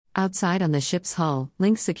Outside on the ship's hull,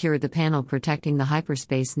 Link secured the panel protecting the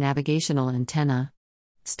hyperspace navigational antenna.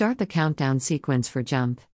 Start the countdown sequence for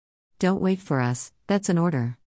jump. Don't wait for us, that's an order.